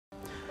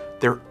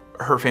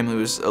Her family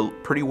was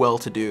pretty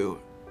well-to-do.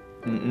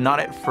 Not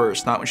at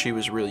first, not when she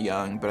was really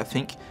young, but I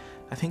think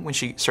when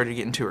she started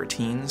getting into her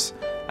teens,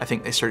 I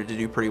think they started to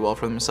do pretty well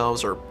for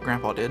themselves, or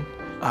Grandpa did.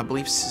 I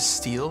believe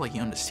steel, like he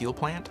owned a steel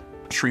plant.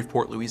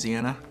 Shreveport,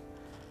 Louisiana.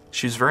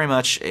 She was very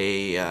much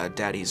a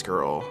daddy's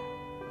girl.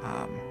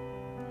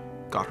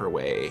 Got her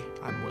way,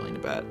 I'm willing to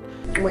bet.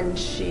 When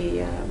she,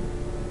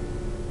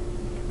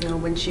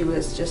 when she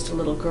was just a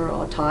little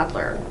girl, a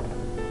toddler,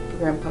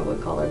 Grandpa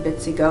would call her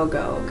Bitsy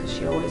Go-Go because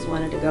she always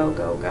wanted to go,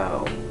 go,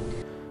 go.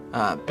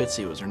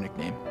 Bitsy was her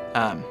nickname.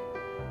 I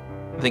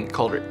think I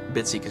called her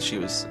Bitsy because she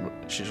was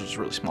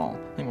really small.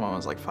 I think Mom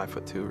was like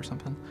 5'2" or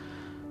something.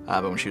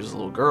 But when she was a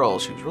little girl,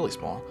 she was really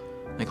small.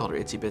 They called her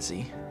Itsy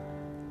Bitsy.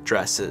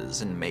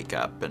 Dresses and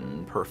makeup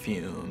and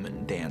perfume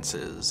and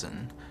dances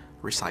and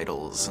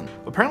recitals. And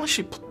apparently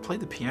she played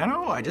the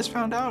piano. I just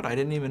found out. I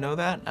didn't even know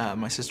that.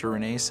 My sister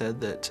Renee said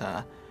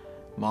that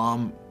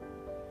Mom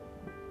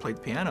played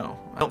the piano.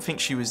 I don't think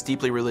she was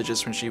deeply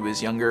religious when she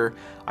was younger.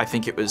 I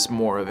think it was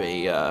more of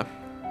a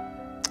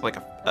like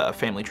a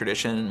family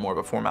tradition and more of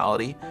a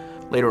formality.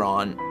 Later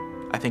on,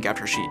 I think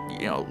after she,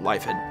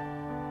 life had,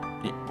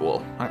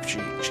 well, after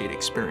she had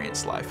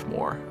experienced life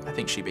more, I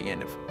think she began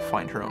to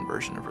find her own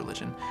version of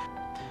religion.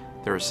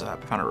 I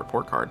found a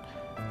report card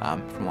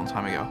from a long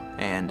time ago,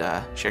 and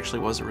she actually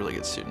was a really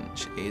good student.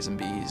 She had A's and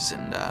B's,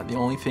 and the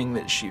only thing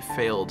that she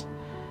failed,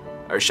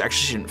 or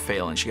she didn't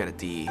fail and she got a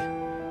D,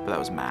 but that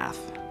was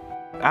math.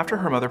 After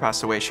her mother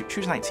passed away, she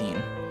was 19,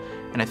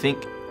 and I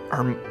think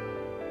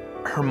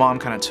her mom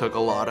kind of took a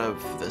lot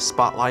of the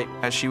spotlight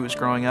as she was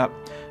growing up.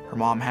 Her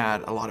mom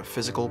had a lot of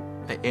physical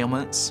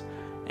ailments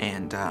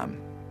and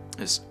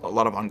there's a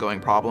lot of ongoing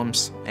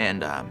problems,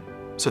 and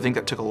so I think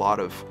that took a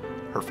lot of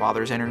her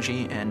father's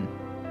energy and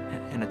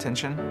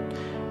attention.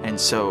 And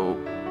so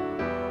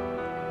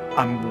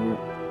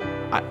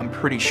I'm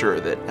pretty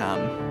sure that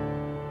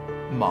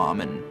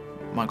Mom and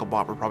my Uncle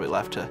Bob were probably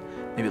left to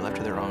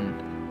their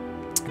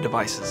own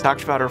devices.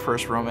 Talked about her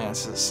first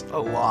romances a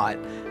lot.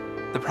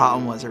 The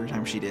problem was every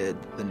time she did,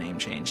 the name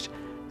changed.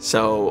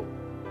 So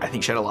I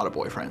think she had a lot of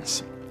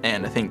boyfriends.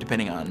 And I think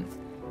depending on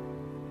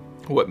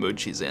what mood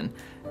she's in,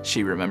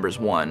 she remembers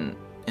one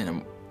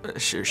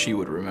she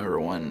would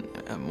remember one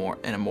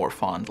in a more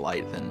fond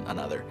light than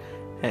another.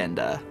 And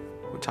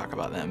we talk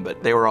about them,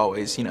 but they were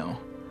always,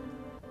 the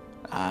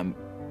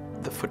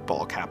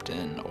football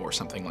captain or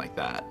something like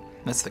that.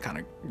 That's the kind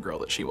of girl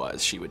that she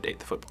was. She would date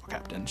the football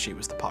captain. She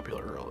was the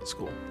popular girl at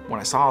school. When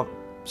I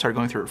started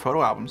going through her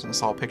photo albums and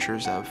saw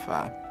pictures of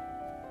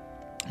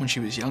when she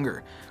was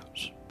younger,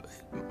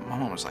 my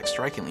mom was like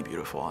strikingly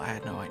beautiful. I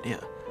had no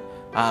idea.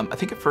 I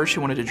think at first she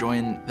wanted to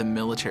join the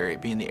military,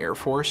 be in the Air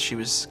Force. She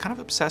was kind of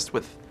obsessed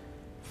with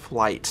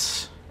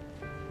flights,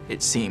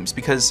 it seems,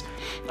 because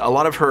a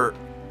lot of her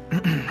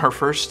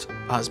first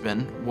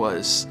husband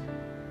was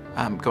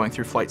going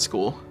through flight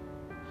school.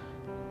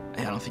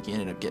 I don't think he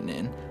ended up getting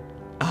in.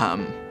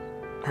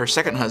 Her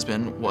second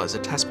husband was a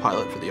test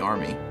pilot for the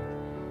Army.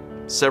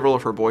 Several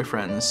of her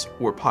boyfriends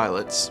were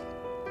pilots.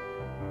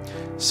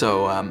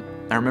 So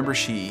I remember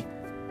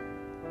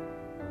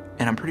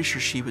and I'm pretty sure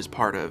she was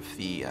part of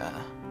the, I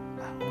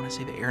want to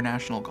say the Air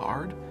National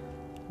Guard,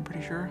 I'm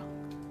pretty sure.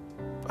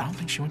 I don't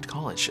think she went to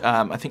college.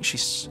 I think she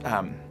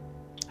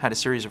had a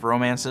series of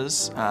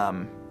romances,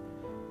 and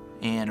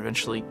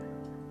eventually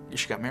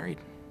she got married.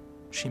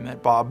 She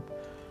met Bob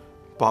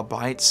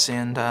Bites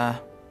and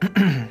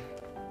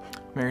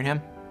married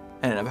him.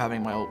 Ended up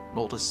having my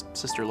oldest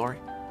sister, Lori.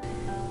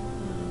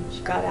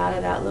 She got out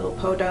of that little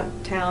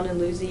podunk town in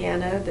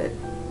Louisiana that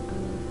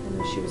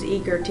she was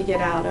eager to get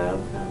out of.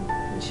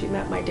 When she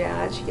met my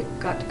dad, she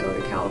got to go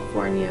to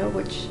California,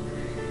 which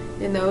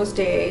in those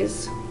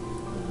days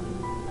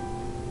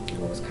it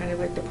was kind of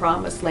like the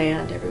promised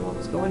land. Everyone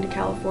was going to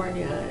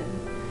California,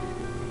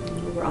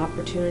 and there were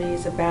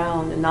opportunities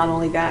abound. And not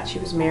only that, she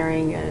was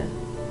marrying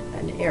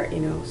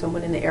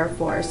someone in the Air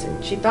Force,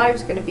 and she thought he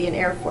was going to be an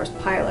Air Force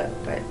pilot,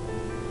 but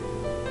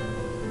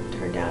it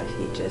turned out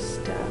he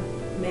just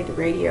made the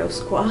radio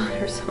squad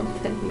or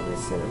something. He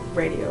was a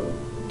radio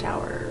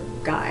tower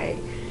guy.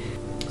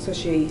 So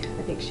I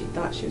think she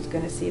thought she was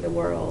going to see the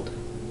world,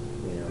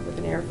 with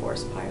an Air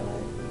Force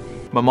pilot.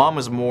 My mom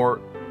was more,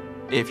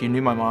 if you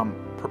knew my mom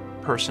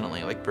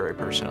personally, like very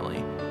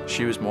personally,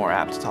 she was more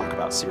apt to talk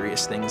about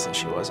serious things than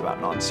she was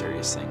about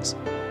non-serious things,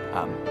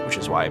 which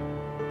is why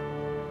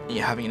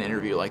having an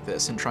interview like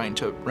this and trying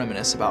to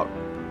reminisce about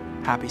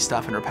happy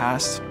stuff in her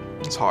past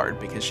is hard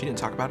because she didn't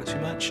talk about it too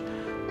much.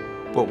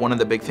 But one of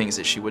the big things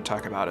that she would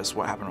talk about is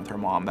what happened with her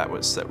mom that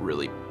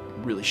really,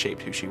 really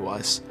shaped who she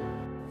was.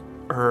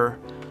 Her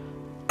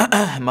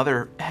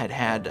mother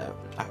had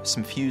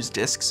some fused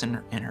discs in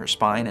her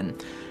spine,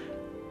 and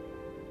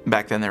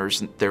back then there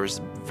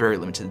was very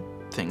limited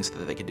things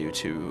that they could do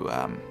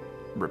to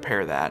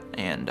repair that,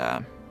 and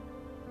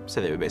so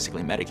they would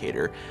basically medicate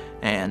her,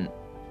 and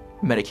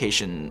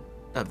medication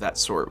of that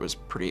sort was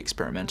pretty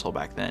experimental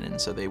back then, and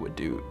so they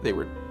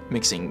were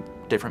mixing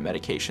different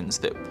medications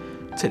that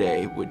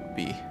today would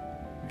be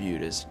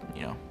viewed as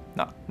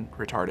not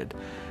retarded.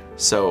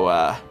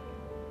 So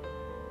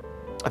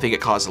I think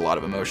it caused a lot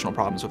of emotional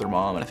problems with her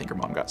mom, and I think her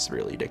mom got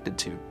severely addicted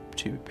to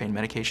pain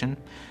medication.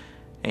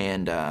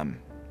 And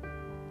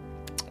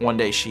one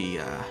day she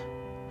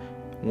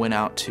went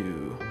out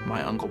to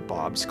my Uncle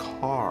Bob's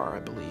car, I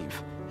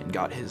believe, and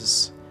got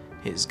his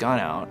gun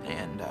out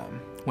and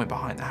went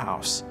behind the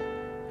house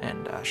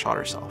and shot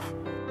herself.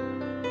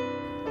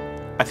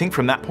 I think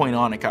from that point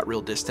on it got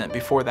real distant.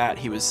 Before that,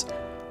 he was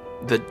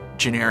the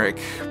generic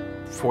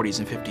 40s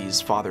and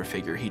 50s father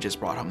figure. He just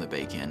brought home the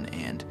bacon,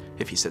 and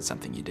if he said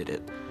something, you did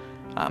it.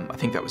 I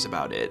think that was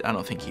about it. I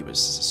don't think he was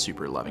a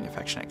super loving,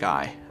 affectionate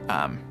guy.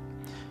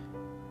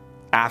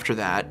 After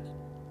that,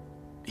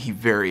 he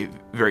very,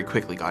 very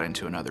quickly got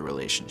into another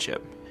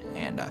relationship,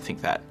 and I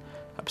think that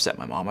upset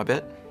my mom a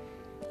bit,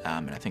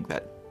 and I think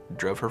that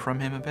drove her from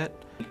him a bit.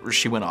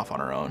 She went off on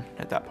her own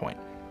at that point.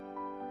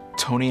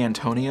 Tony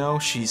Antonio,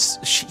 she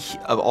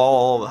of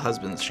all the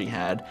husbands she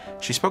had,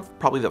 she spoke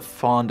probably the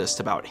fondest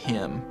about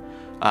him.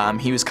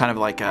 He was kind of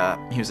like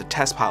he was a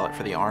test pilot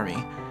for the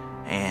Army,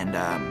 and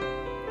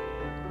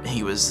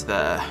he was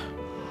the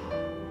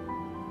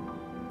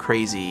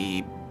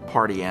crazy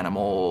party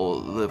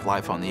animal, live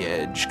life on the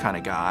edge kind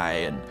of guy.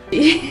 And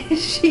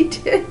she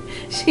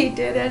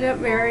did end up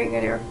marrying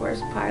an Air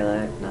Force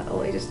pilot, not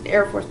only just an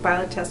Air Force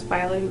pilot, test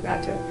pilot who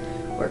got to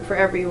work for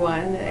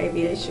everyone, the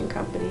aviation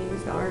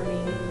companies, the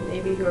Army,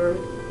 Navy, whoever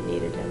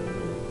needed him.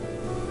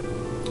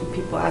 And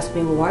people ask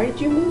me, well, why did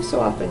you move so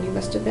often? You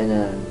must have been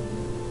a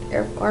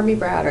Army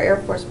brat or Air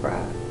Force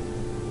brat.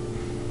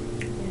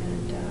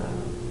 And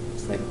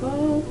it's like,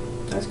 well,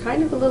 I was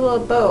kind of a little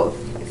of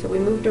both. So we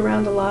moved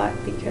around a lot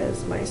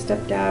because my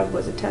stepdad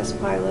was a test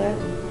pilot.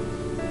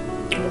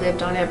 We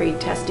lived on every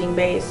testing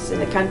base in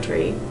the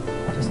country,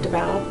 just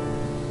about.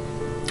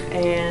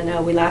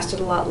 And we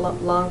lasted a lot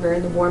longer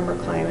in the warmer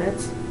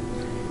climates.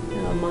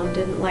 Mom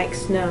didn't like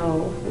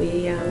snow.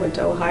 We went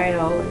to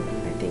Ohio,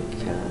 and I think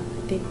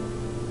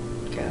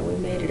we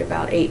made it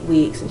about 8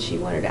 weeks, and she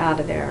wanted out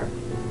of there.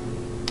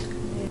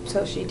 And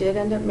so she did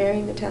end up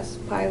marrying the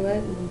test pilot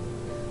and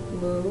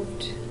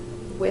moved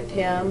with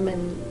him,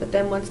 but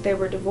then once they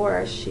were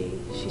divorced, she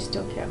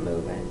still kept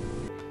moving.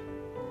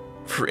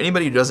 For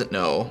anybody who doesn't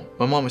know,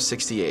 my mom was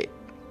 68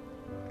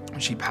 when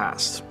she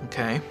passed,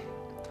 okay?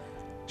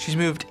 She's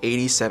moved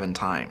 87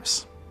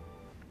 times.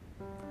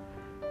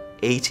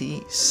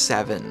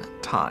 87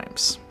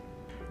 times.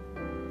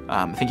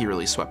 I think he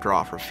really swept her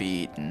off her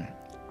feet and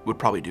would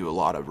probably do a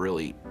lot of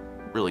really,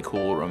 really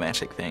cool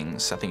romantic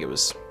things. I think it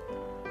was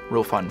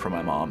real fun for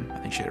my mom. I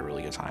think she had a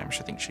really good time. I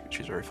think she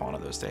was very fond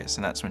of those days.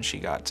 And that's when she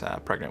got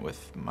pregnant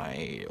with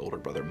my older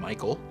brother,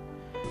 Michael.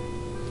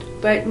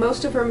 But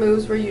most of her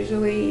moves were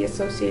usually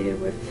associated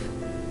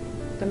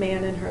with the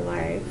man in her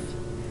life.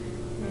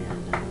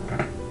 And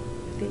I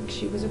think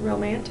she was a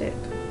romantic.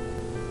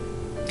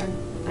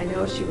 I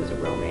know she was a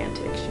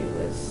romantic. She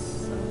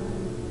was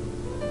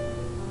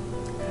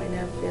kind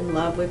of in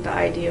love with the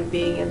idea of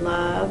being in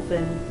love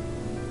and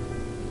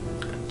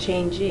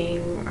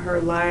changing her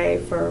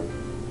life or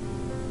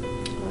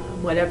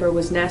whatever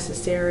was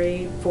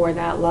necessary for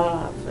that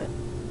love.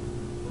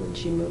 When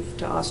she moved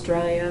to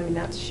Australia, I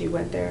mean, she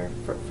went there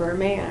for a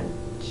man.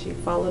 She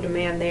followed a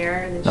man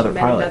there, and then she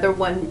met another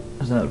one.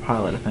 There's another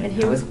pilot, I think. And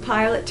he was a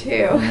pilot too.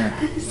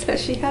 Yeah. So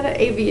she had an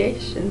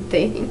aviation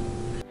thing.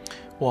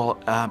 Well,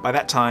 by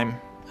that time,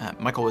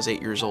 Michael was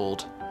 8 years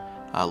old.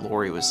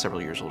 Lori was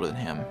several years older than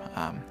him.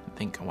 I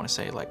want to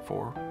say like 4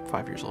 or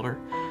 5 years older.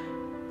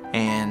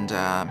 And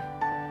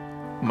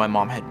my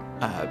mom had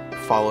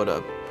followed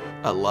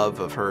a love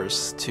of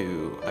hers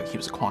to, he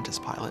was a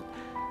Qantas pilot,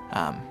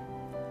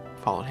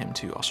 followed him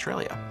to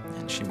Australia,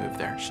 and she moved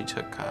there. She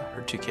took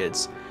her 2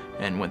 kids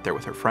and went there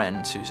with her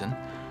friend, Susan,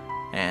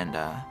 and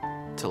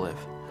to live.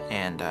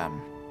 And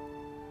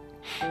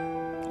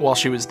while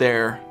she was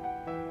there,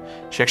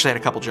 she actually had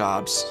a couple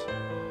jobs.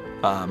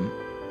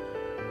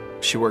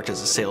 She worked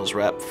as a sales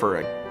rep for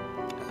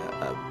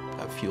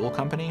a fuel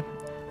company.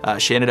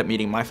 She ended up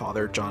meeting my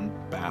father, John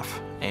Baff,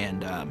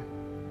 and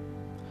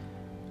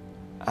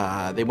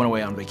they went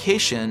away on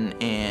vacation,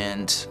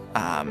 and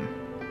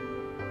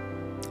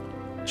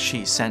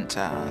she sent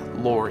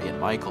Lori and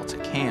Michael to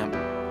camp,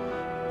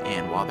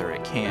 and while they're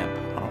at camp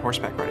on a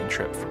horseback riding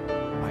trip,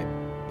 I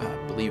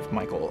believe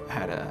Michael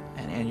had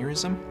an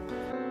aneurysm.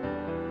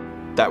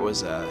 That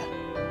was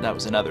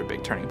another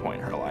big turning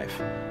point in her life.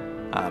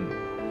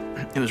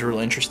 It was real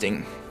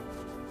interesting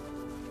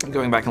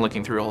going back and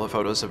looking through all the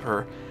photos of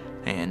her,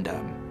 and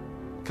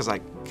because I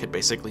could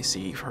basically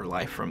see her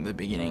life from the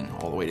beginning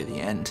all the way to the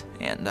end.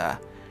 And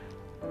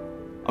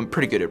I'm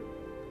pretty good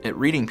at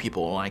reading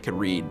people, and I could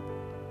read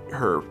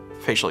her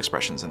facial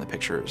expressions in the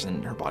pictures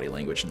and her body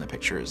language in the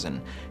pictures,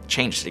 and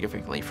changed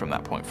significantly from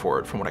that point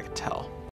forward from what I could tell.